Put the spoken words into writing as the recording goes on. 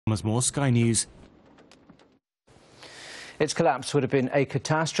More Sky News. Its collapse would have been a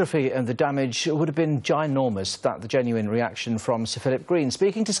catastrophe and the damage would have been ginormous. That's the genuine reaction from Sir Philip Green,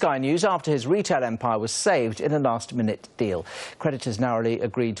 speaking to Sky News after his retail empire was saved in a last-minute deal. Creditors narrowly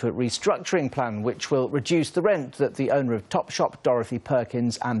agreed to a restructuring plan which will reduce the rent that the owner of Topshop, Dorothy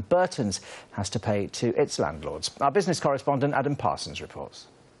Perkins and Burton's has to pay to its landlords. Our business correspondent Adam Parsons reports.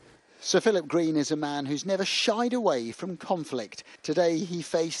 Sir Philip Green is a man who's never shied away from conflict. Today he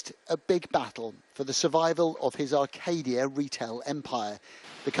faced a big battle for the survival of his Arcadia retail empire.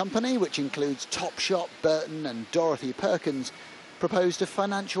 The company, which includes Topshop, Burton and Dorothy Perkins, proposed a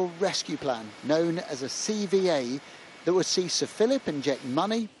financial rescue plan known as a CVA that would see Sir Philip inject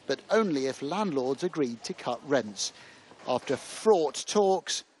money, but only if landlords agreed to cut rents. After fraught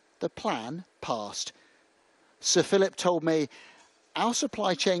talks, the plan passed. Sir Philip told me, "Our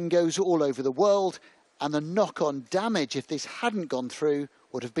supply chain goes all over the world, and the knock-on damage if this hadn't gone through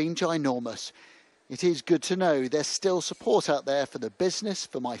would have been ginormous. It is good to know there's still support out there for the business,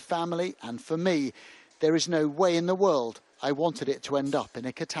 for my family and for me. There is no way in the world I wanted it to end up in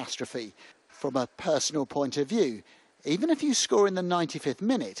a catastrophe. From a personal point of view, even if you score in the 95th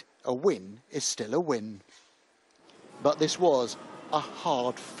minute, a win is still a win." But this was a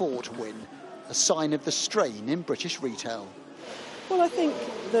hard-fought win, a sign of the strain in British retail. Well, I think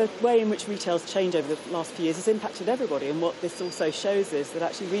the way in which retail's changed over the last few years has impacted everybody, and what this also shows is that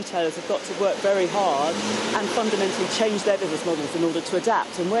actually retailers have got to work very hard and fundamentally change their business models in order to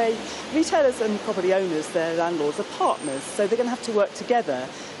adapt. And where retailers and property owners, their landlords, are partners, so they're going to have to work together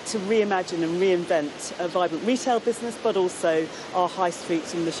to reimagine and reinvent a vibrant retail business, but also our high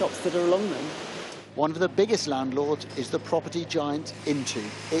streets and the shops that are along them. One of the biggest landlords is the property giant Intu.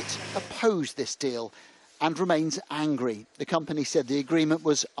 It opposed this deal and remains angry. The company said the agreement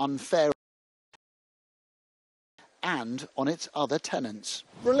was unfair and on its other tenants.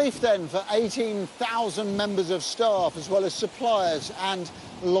 Relief then for 18,000 members of staff, as well as suppliers and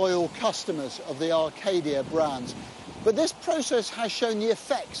loyal customers of the Arcadia brands. But this process has shown the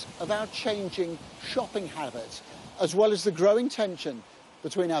effects of our changing shopping habits, as well as the growing tension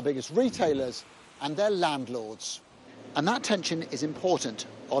between our biggest retailers and their landlords. And that tension is important.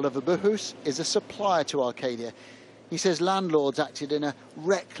 Oliver Buhus is a supplier to Arcadia. He says landlords acted in a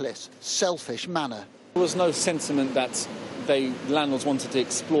reckless, selfish manner. There was no sentiment that landlords wanted to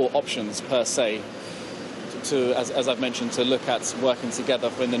explore options per se, as I've mentioned, to look at working together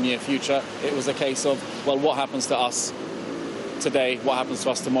for in the near future. It was a case of, well, what happens to us today, what happens to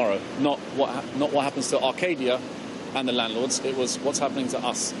us tomorrow? Not what happens to Arcadia and the landlords, it was what's happening to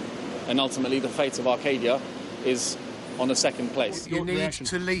us. And ultimately the fate of Arcadia is on a second place. You need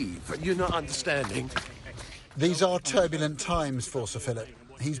to leave. You're not understanding. These are turbulent times for Sir Philip.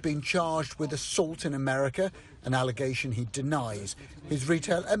 He's been charged with assault in America, an allegation he denies. His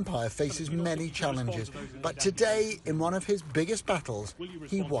retail empire faces many challenges, but today, in one of his biggest battles,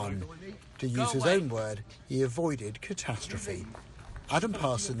 he won. To use his own word, he avoided catastrophe. Adam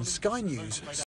Parsons, Sky News.